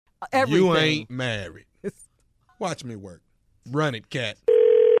Everything. You ain't married. Watch me work. Run it, cat.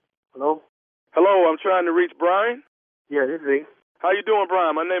 Hello? Hello, I'm trying to reach Brian. Yeah, this is he. How you doing,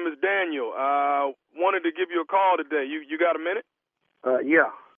 Brian? My name is Daniel. Wanted to give you a call today. You got a minute? Yeah.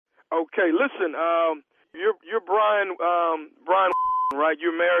 Okay, listen. You're Brian. Brian, right?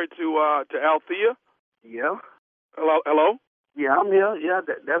 You're married to Althea. Yeah. Hello. Yeah, I'm here. Yeah,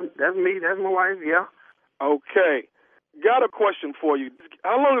 that's me. That's my wife. Yeah. Okay. Got a question for you.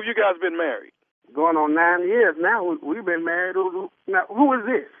 How long have you guys been married? Going on 9 years now. We've been married. Now, who is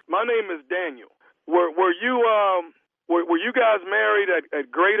this? My name is Daniel. Were you guys married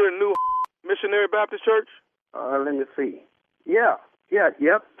at Greater New Missionary Baptist Church? Let me see. Yeah.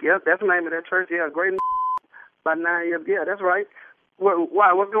 Yep. That's the name of that church. Yeah, Great. About 9 years. Yeah, that's right.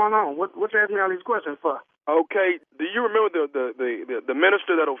 Why? What's going on? What you asking me all these questions for? Okay. Do you remember the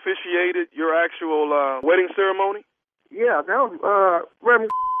minister that officiated your actual wedding ceremony? Yeah, that was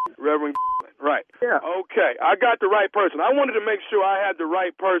Reverend. Right. Yeah. Okay. I got the right person. I wanted to make sure I had the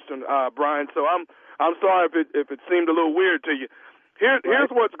right person, Brian. So I'm sorry if it seemed a little weird to you.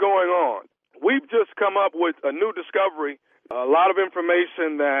 Here's what's going on. We've just come up with a new discovery. A lot of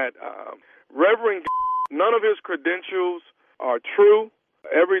information that Reverend, none of his credentials are true.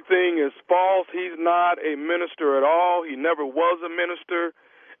 Everything is false. He's not a minister at all. He never was a minister.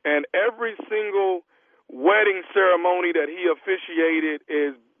 And every single wedding ceremony that he officiated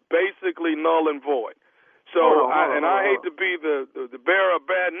is basically null and void. So, I hate to be the bearer of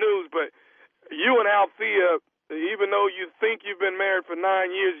bad news, but you and Althea, even though you think you've been married for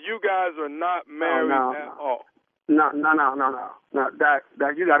 9 years, you guys are not married at all. No. Doc,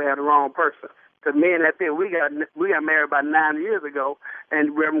 you got to have the wrong person. Because me and Althea, we got married about 9 years ago,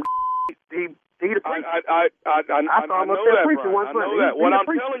 and Reverend he the preacher. I know that, Brian. I know that. What I'm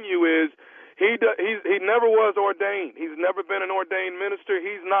telling you is he never was ordained. He's never been an ordained minister.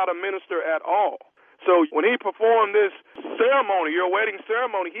 He's not a minister at all. So when he performed this ceremony, your wedding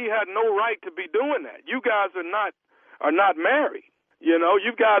ceremony, he had no right to be doing that. You guys are not married. You know,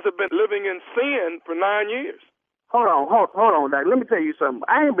 you guys have been living in sin for 9 years. Hold on, Doc. Let me tell you something.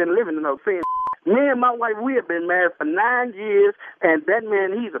 I ain't been living in no sin. Me and my wife, we have been married for 9 years, and that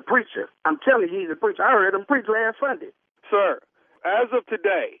man, he's a preacher. I'm telling you, he's a preacher. I heard him preach last Sunday. Sir, as of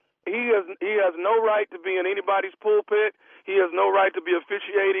today, he has no right to be in anybody's pulpit. He has no right to be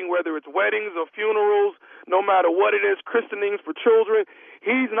officiating, whether it's weddings or funerals, no matter what it is, christenings for children.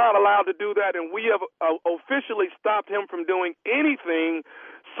 He's not allowed to do that, and we have officially stopped him from doing anything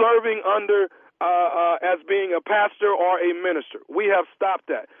serving under as being a pastor or a minister. We have stopped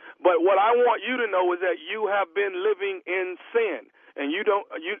that. But what I want you to know is that you have been living in sin, and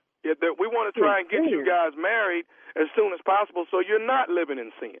we want to try and get you guys married as soon as possible so you're not living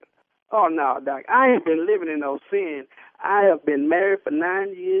in sin. Oh, no, Doc. I ain't been living in no sin. I have been married for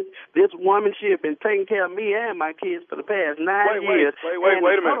 9 years. This woman, she has been taking care of me and my kids for the past 9 years. Wait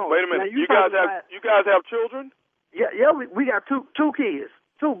a minute. You guys have children? Yeah, we got two kids,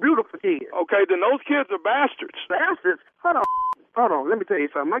 two beautiful kids. Okay, then those kids are bastards. Bastards? Hold on. Let me tell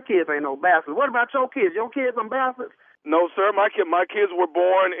you something. My kids ain't no bastards. What about your kids? Your kids are bastards? No, sir. My kids were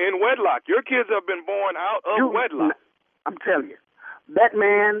born in wedlock. Your kids have been born out of wedlock. I'm telling you, that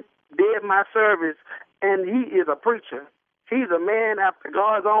man did my service, and he is a preacher. He's a man after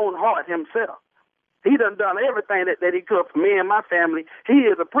God's own heart himself. He done everything that he could for me and my family. He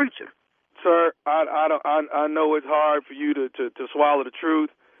is a preacher. Sir, I know it's hard for you to swallow the truth,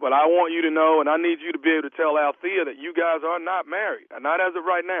 but I want you to know, and I need you to be able to tell Althea that you guys are not married, not as of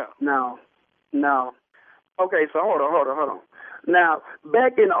right now. No. Okay, so hold on. Now,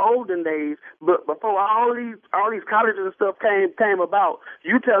 back in the olden days, before all these colleges and stuff came about,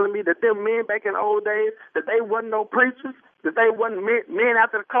 you telling me that them men back in the old days, that they wasn't no preachers, that they wasn't men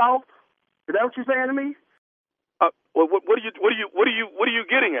after the cloth? Is that what you're saying to me? What are you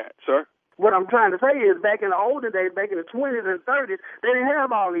getting at, sir? What I'm trying to say is back in the olden days, back in the 20s and 30s, they didn't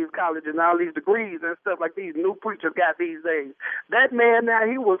have all these colleges and all these degrees and stuff like these new preachers got these days. That man now,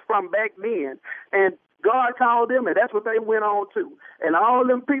 he was from back then, and God called them, and that's what they went on to. And all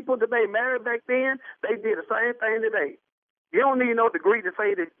them people that they married back then, they did the same thing today. You don't need no degree to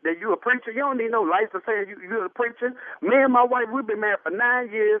say that you're a preacher. You don't need no license saying you're a preacher. Me and my wife, we've been married for 9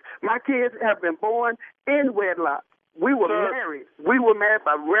 years. My kids have been born in wedlock. We were married. We were married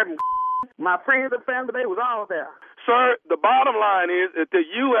by Reverend. My friends and family, they was all there. Sir, the bottom line is that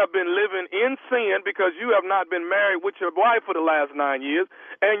you have been living in sin because you have not been married with your wife for the last 9 years,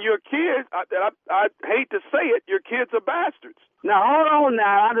 and your kids, I hate to say it, your kids are bastards. Now, hold on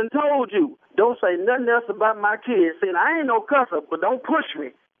now. I done told you. Don't say nothing else about my kids. See, I ain't no cusser, but don't push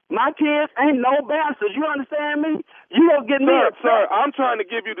me. My kids ain't no bastards. You understand me? You don't get me upset. Sir, I'm trying to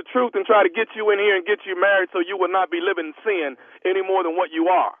give you the truth and try to get you in here and get you married so you will not be living in sin any more than what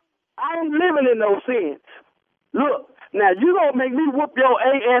you are. I ain't living in no sin. Look, now you gonna make me whoop your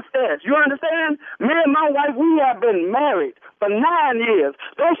ASS. You understand? Me and my wife, we have been married for 9 years.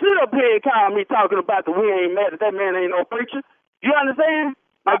 Don't sit up here and call me talking about that we ain't married. That man ain't no preacher. You understand?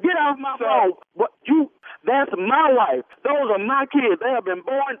 Now get off my phone. That's my wife. Those are my kids. They have been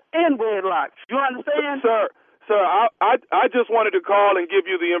born in wedlock. You understand? Sir, I just wanted to call and give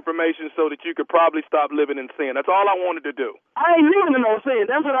you the information so that you could probably stop living in sin. That's all I wanted to do. I ain't living in no sin.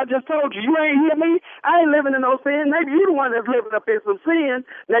 That's what I just told you. You ain't hear me? I ain't living in no sin. Maybe you the one that's living up in some sin.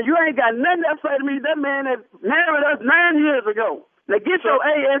 Now, you ain't got nothing to say to me. That man that married us 9 years ago. Now, get your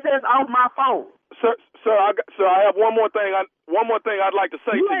ASS off my phone. Sir, I have one more thing. I'd like to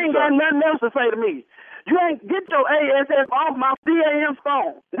say to you, sir. You ain't got nothing else to say to me. You ain't get your ASS off my DAM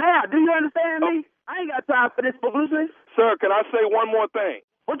phone. Now, do you understand me? I ain't got time for this publicity. Sir, can I say one more thing?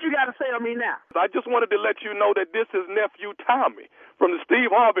 What you got to say to me now? I just wanted to let you know that this is nephew Tommy from the Steve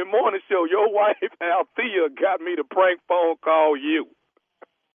Harvey Morning Show. Your wife, Althea, got me to prank phone call you.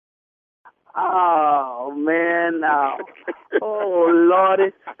 Oh, man, no. Oh,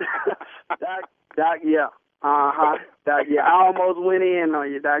 Lordy. Doc, yeah. Doc, yeah, I almost went in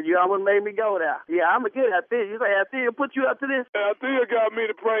on you, Doc. You almost made me go there. Yeah, I'm a good Althea. You say Althea put you up to this? Althea got me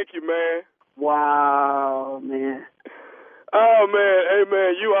to prank you, man. Wow, man. Oh, man. Hey,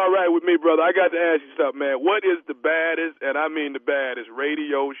 man, you all right with me, brother? I got to ask you something, man. What is the baddest, and I mean the baddest,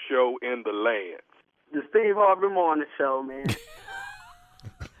 radio show in the land? The Steve Harvey Morning Show, man.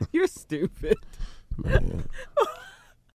 You're stupid. Man.